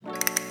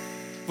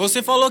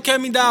Você falou que ia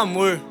me dar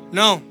amor.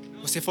 Não,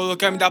 você falou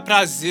que ia me dar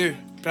prazer.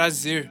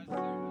 Prazer.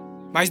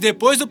 Mas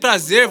depois do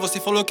prazer,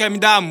 você falou que ia me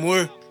dar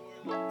amor.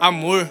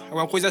 Amor,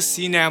 alguma coisa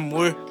assim, né?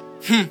 Amor.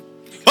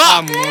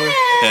 Amor.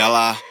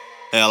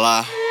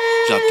 Ela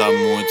já tá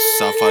muito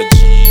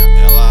safadinha.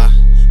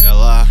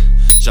 Ela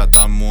já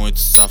tá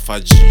muito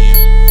safadinha.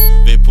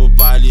 Vem pro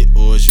baile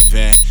hoje,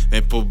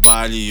 vem pro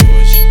baile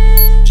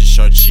hoje. De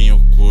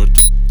shortinho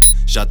curto,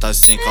 já tá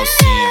sem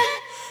calcinha.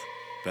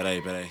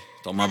 Peraí,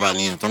 toma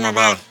balinha, toma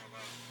bala.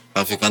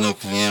 Vai ficar no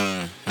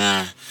clima,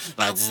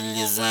 vai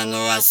deslizando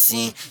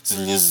assim,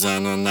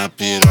 deslizando na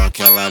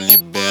piroca, ela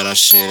libera a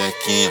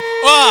xerequinha.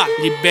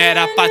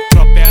 Libera pra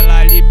tropa,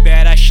 ela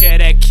libera a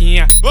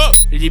xerequinha.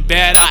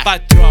 Libera pra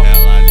tropa,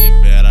 ela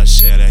libera a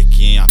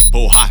xerequinha,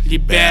 porra.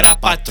 libera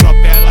pra tropa,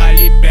 ela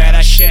libera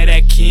a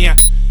xerequinha.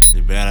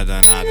 Libera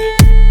danada.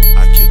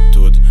 Aqui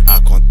tudo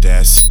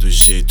acontece do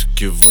jeito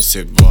que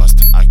você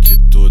gosta. Aqui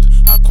tudo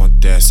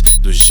acontece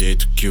do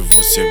jeito que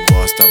você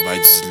gosta. Vai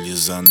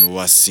deslizando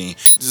assim,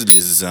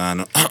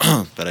 deslizando.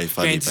 Peraí,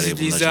 Vem peraí.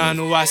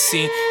 deslizando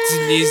assim,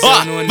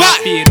 deslizando na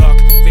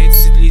piroca. Vem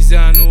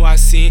deslizando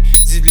assim,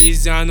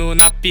 deslizando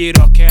na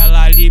piroca.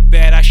 Ela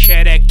libera a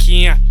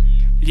xerequinha.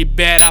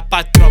 Libera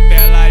pra tropa,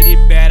 ela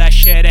libera a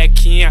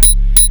xerequinha.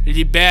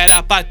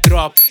 Libera pra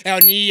tropa. É o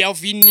Niel,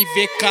 Vini,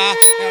 VK.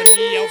 É o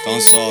Niel, Então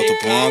Vini, solta o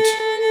VK.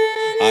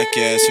 ponto,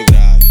 aquece o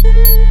grave.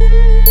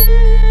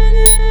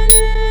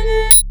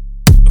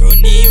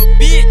 Bruninho,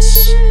 bitch.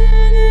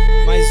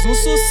 Mais um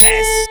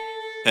sucesso.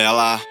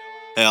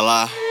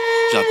 Ela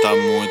já tá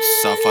muito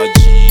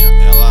safadinha.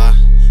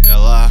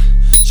 Ela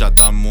já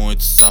tá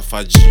muito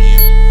safadinha.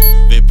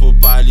 Vem pro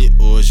baile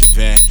hoje,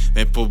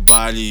 vem pro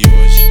baile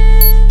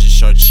hoje. De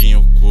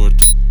shortinho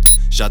curto,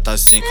 já tá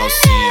sem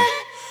calcinha.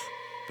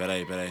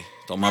 Peraí,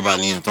 toma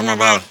balinha, toma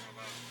bala.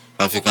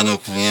 Vai ficar no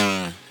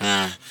clima,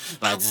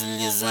 vai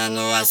deslizando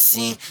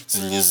assim,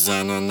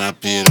 deslizando na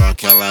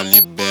piroca, ela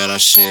libera a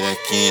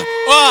xerequinha.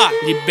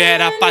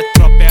 Libera pra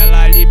tropa,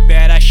 ela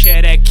libera a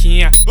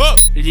xerequinha.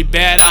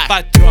 Libera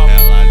pra tropa,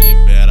 ela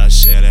libera a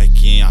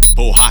xerequinha,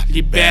 porra.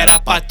 libera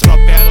pra tropa,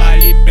 ela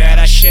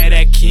libera a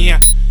xerequinha.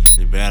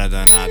 Libera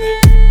danada.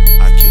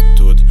 Aqui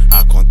tudo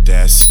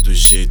acontece do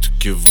jeito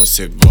que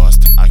você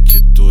gosta. Aqui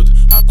tudo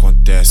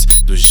acontece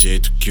do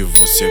jeito que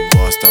você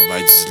gosta.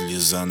 Vai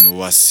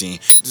deslizando assim,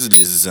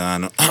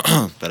 deslizando.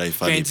 Peraí,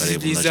 Vem vamos lá de novo.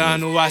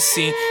 deslizando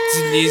assim,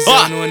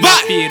 deslizando na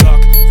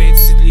piroca. Vem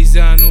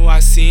deslizando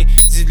assim,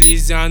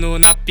 deslizando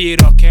na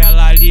piroca.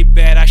 Ela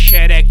libera a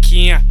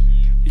xerequinha.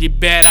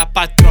 Libera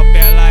pra tropa,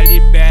 ela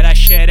libera a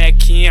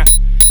xerequinha.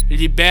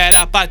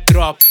 Libera pra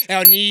tropa. É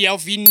o Niel,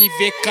 Vini,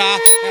 VK.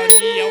 É o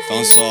Niel, Então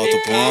Vini, solta o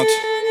VK.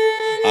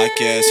 ponto,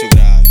 aquece o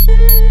grave.